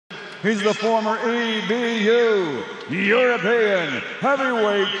He's the former EBU European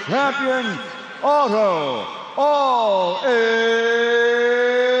Heavyweight Champion, Otto Wallin.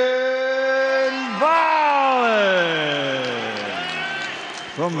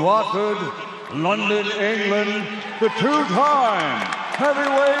 From Watford, London, England, the two-time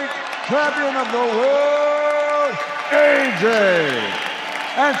heavyweight champion of the world, AJ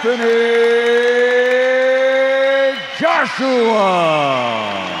Anthony Joshua.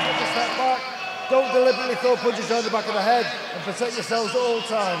 Take a step back. Don't deliberately throw punches down the back of the head and protect yourselves at all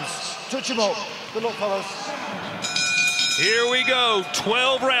times. Touch him up. Good luck, fellas. Here we go.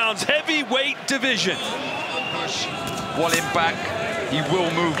 12 rounds, heavyweight division. Push Wallin back. He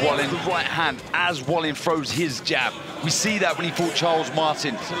will move Wallin. The right hand as Wallin throws his jab. We see that when he fought Charles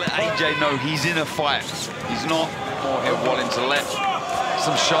Martin. To let AJ know he's in a fight. He's not. More hit Wallin to let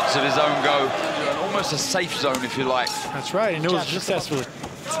some shots of his own go. Almost a safe zone, if you like. That's right, and it was successful.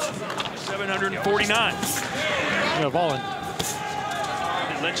 749. Yeah, Wallin.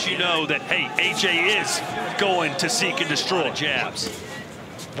 It lets you know that, hey, AJ is going to seek and destroy jabs.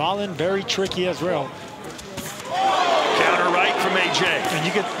 Wallin, very tricky as well. Counter right from AJ. And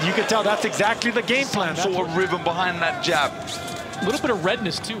you could tell that's exactly the game plan. Some sort of rhythm behind that jab. A little bit of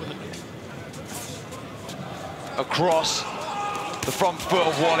redness, too. Across the front foot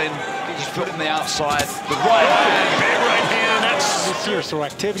of Wallin. His foot on the outside. The right hand. Big right hand. That's this year, so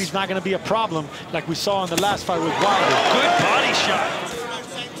activity's not going to be a problem like we saw in the last fight with Wilder. good body shot.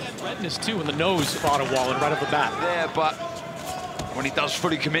 Redness, too, in the nose of Otto Wallin right off the bat. There, but when he does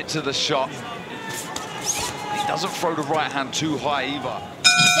fully commit to the shot, he doesn't throw the right hand too high either.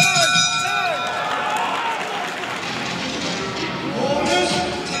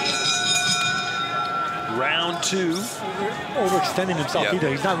 Round two. Overextending himself either.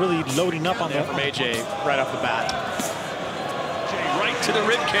 He's not really loading up on From AJ right off the bat. AJ right to the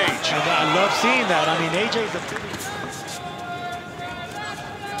rib cage. And I love seeing that. I mean, AJ's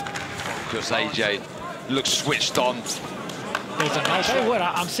Because AJ looks switched on. There's a nice. Tell you what,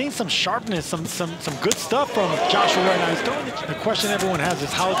 I'm seeing some sharpness, some good stuff from Joshua right now. He's throwing the question everyone has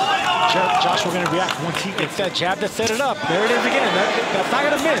is how Joshua going to react once he gets that jab that set it up. There it is again. That's not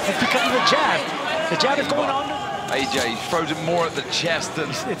going to miss. It's because of the jab. The jab is going under. AJ throws it more at the chest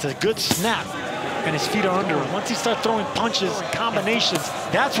than... It's a good snap, and his feet are under him. Once he starts throwing punches and combinations,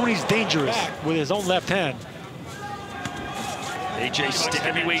 that's when he's dangerous with his own left hand. AJ's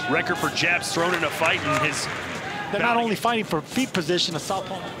heavyweight record for jabs thrown in a fight, and his... They're not only fighting for feet position, a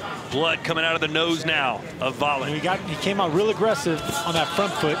southpaw. Blood coming out of the nose now of Wallin. He came out real aggressive on that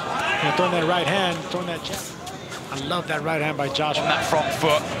front foot, throwing that right hand, throwing that jab. I love that right hand by Joshua. On that front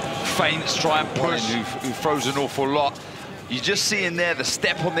foot, feints, try and push, who throws an awful lot. You just see in there the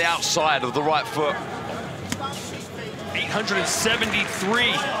step on the outside of the right foot.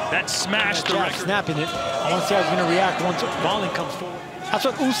 873. That smashed the record. Snapping it. I want to see how he's going to react once Wallin comes forward. That's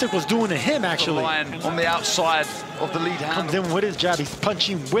what Usyk was doing to him, actually. The line on the outside of the lead hand. Comes in with his jab. He's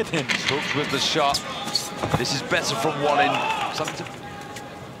punching with him. Hooks with the shot. This is better from Wallin. Something to...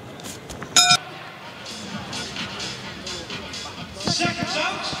 Seconds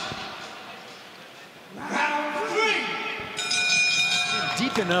out. Round three.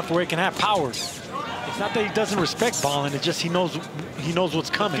 Deep enough where he can have power. It's not that he doesn't respect Wallin. It's just he knows what's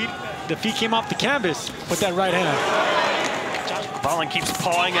coming. The feet came off the canvas with that right hand. Wallin keeps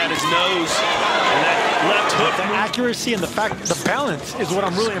pawing at his nose, and that left hook. The accuracy and the balance is what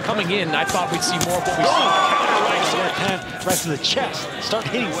I'm really Coming in, I thought we'd see more of what we saw. Counter right. left hand right to the chest. Start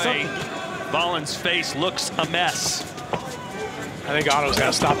hitting something. Wallin's face looks a mess. I think Otto's got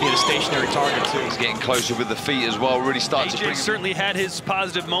to stop being a stationary target, too. He's getting closer with the feet as well. Really starts to bring... certainly had his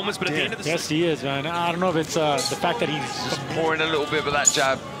positive moments, but at the end of the... Yes, he is, man. I don't know if it's the fact that he's just pouring a little bit of that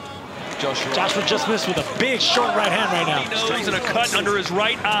jab. Joshua just missed with a big short right hand right now. He's in a cut under his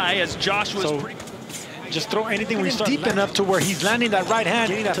right eye as Joshua's just throw anything when you start deep enough to where he's landing that right hand,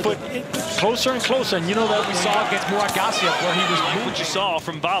 getting that foot closer and closer. And you know that we saw against Murat Gassiev where he was what you saw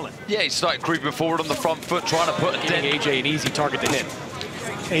from Wallin. Yeah, he started creeping forward on the front foot, trying to put a dent. AJ an easy target to hit.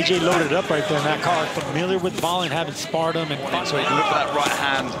 AJ loaded up right there in that car, familiar with Wallin, having sparred him. And so he looked at that right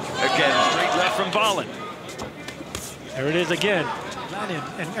hand again. Straight left from Wallin. There it is again.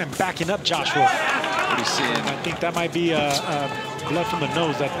 And backing up Joshua. What are you seeing? I think that might be blood from the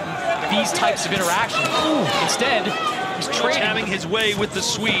nose. These types of interactions. Instead, he's trading. Having his way with the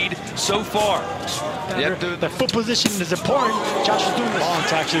Swede so far. The foot position is important. Joshua's doing this. Wallin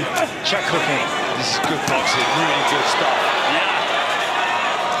to actually check hooking. This is good boxing. Really good stuff.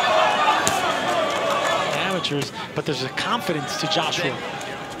 Yeah. Amateurs, but there's a confidence to Joshua.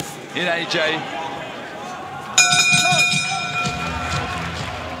 In AJ.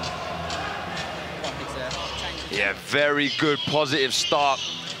 Yeah, very good, positive start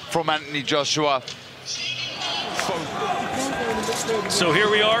from Anthony Joshua. So here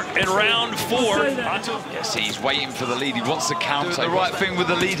we are in round 4. Yes, he's waiting for the lead. He wants to counter. The right thing with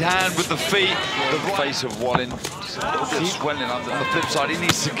the lead hand, with the feet. The face of Wallin. Just a little bit swelling on the flip side. He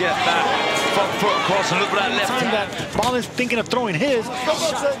needs to get that front foot across, and look at that left hand. That Wallin's thinking of throwing his.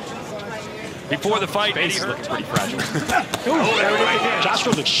 Before the fight, Base is looking pretty fragile.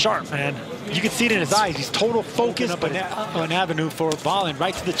 Joshua looks sharp, man. You can see it in his eyes. He's total focus, but an avenue for Wallin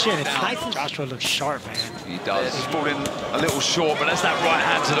right to the chin. It's nice. Joshua looks sharp, man. He does. He's falling a little short, but that's that right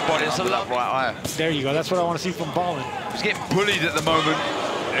hand to the body. It's a left right eye. There you go. That's what I want to see from Wallin. He's getting bullied at the moment.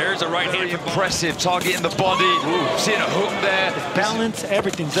 There's a right hand. Impressive, targeting the body. Ooh, seeing a hook there. His balance,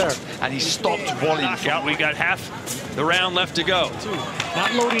 everything's there. And he stopped Wallin. Knockout. We got half the round left to go.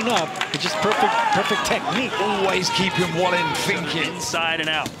 Not loading up, but just perfect technique. Always keeping Wallin thinking. Inside and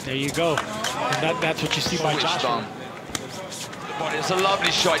out. There you go. And that's what you see by Joshua. It's a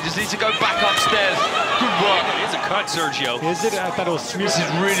lovely shot. He just needs to go back upstairs. Good work. It's a cut, Sergio. Is it? I thought it was smooth. This is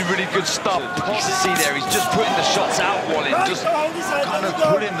really, really good stuff. You can see there, he's just putting the shots out, Wallin. Just kind of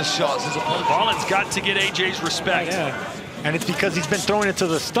putting the shots as opposed to... Wallin's got to get AJ's respect. Yeah. And it's because he's been throwing it to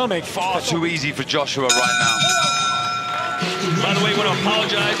the stomach. Far too easy for Joshua right now. By the way, I want to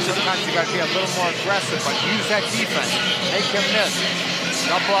apologize to the... Sometimes you got to be a little more aggressive, but use that defense. Make him miss.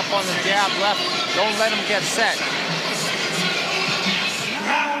 Double up on the jab left. Don't let him get set.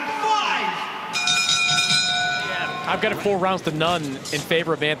 I've got it 4 rounds to none in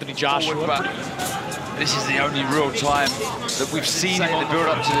favor of Anthony Joshua. This is the only real time that we've seen him in the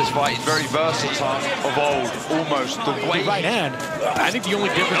build-up to this fight. He's very versatile of old, almost. The way right hand. I think the only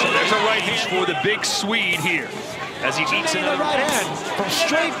difference... There's a right hand for the big Swede here. As he eats The another right hand from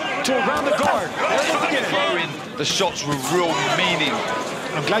straight to around the guard. throwing the shots with real meaning.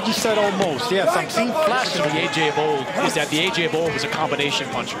 I'm glad you said almost. Yes, I'm seeing flashes. The AJ of old is that the AJ of old was a combination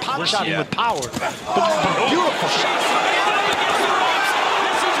puncher. Pop shotting with power. But beautiful shots.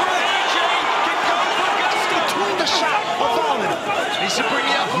 This is where AJ can go for gusto. Between the shot of Wallin. Needs to bring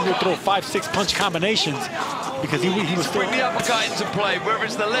the He uppercut. would throw 5-6 punch combinations because he was still... Bring the uppercut into play, whether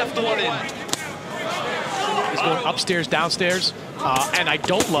it's the left or in. He's going upstairs, downstairs, and I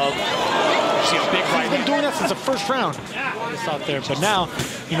don't love... See a big right He's been doing that since the first round. It's out there, but now,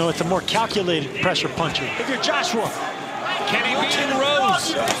 you know, it's a more calculated pressure puncher. If you're Joshua, Can he beat in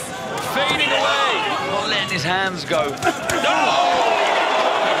Rose? Fading away. Not letting his hands go. right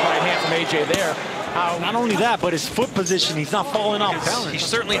hand from AJ there. not only that, but his foot position, he's not falling off balance. He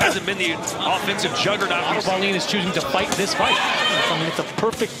certainly hasn't been the offensive juggernaut. Otto Wallin is choosing to fight this fight. I mean, it's a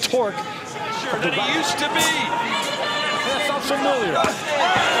perfect torque. That he used to be. That sounds familiar.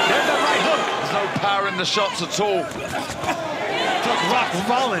 There's that right hook. There's no power in the shots at all. Took Rock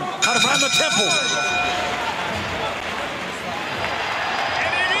Wallin out around the temple.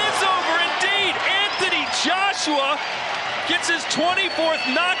 And it is over indeed. Anthony Joshua gets his 24th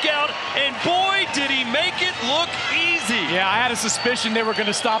knockout, and boy, did he make it look easy. Yeah, I had a suspicion they were going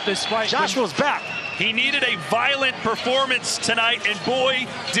to stop this fight. Joshua's back. He needed a violent performance tonight, and boy,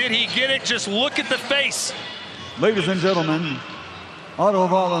 did he get it. Just look at the face. Ladies and gentlemen, Otto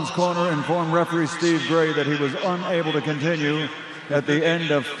Wallin's corner informed referee Steve Gray that he was unable to continue. At the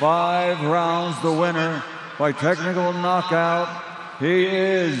end of 5 rounds, the winner by technical knockout, he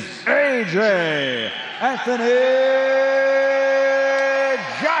is AJ Anthony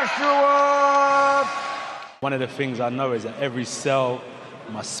Joshua. One of the things I know is that every cell,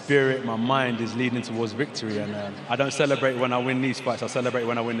 my spirit, my mind is leading towards victory, and I don't celebrate when I win these fights, I celebrate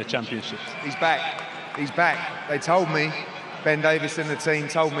when I win the championships. He's back. He's back. They told me, Ben Davis and the team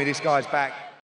told me this guy's back.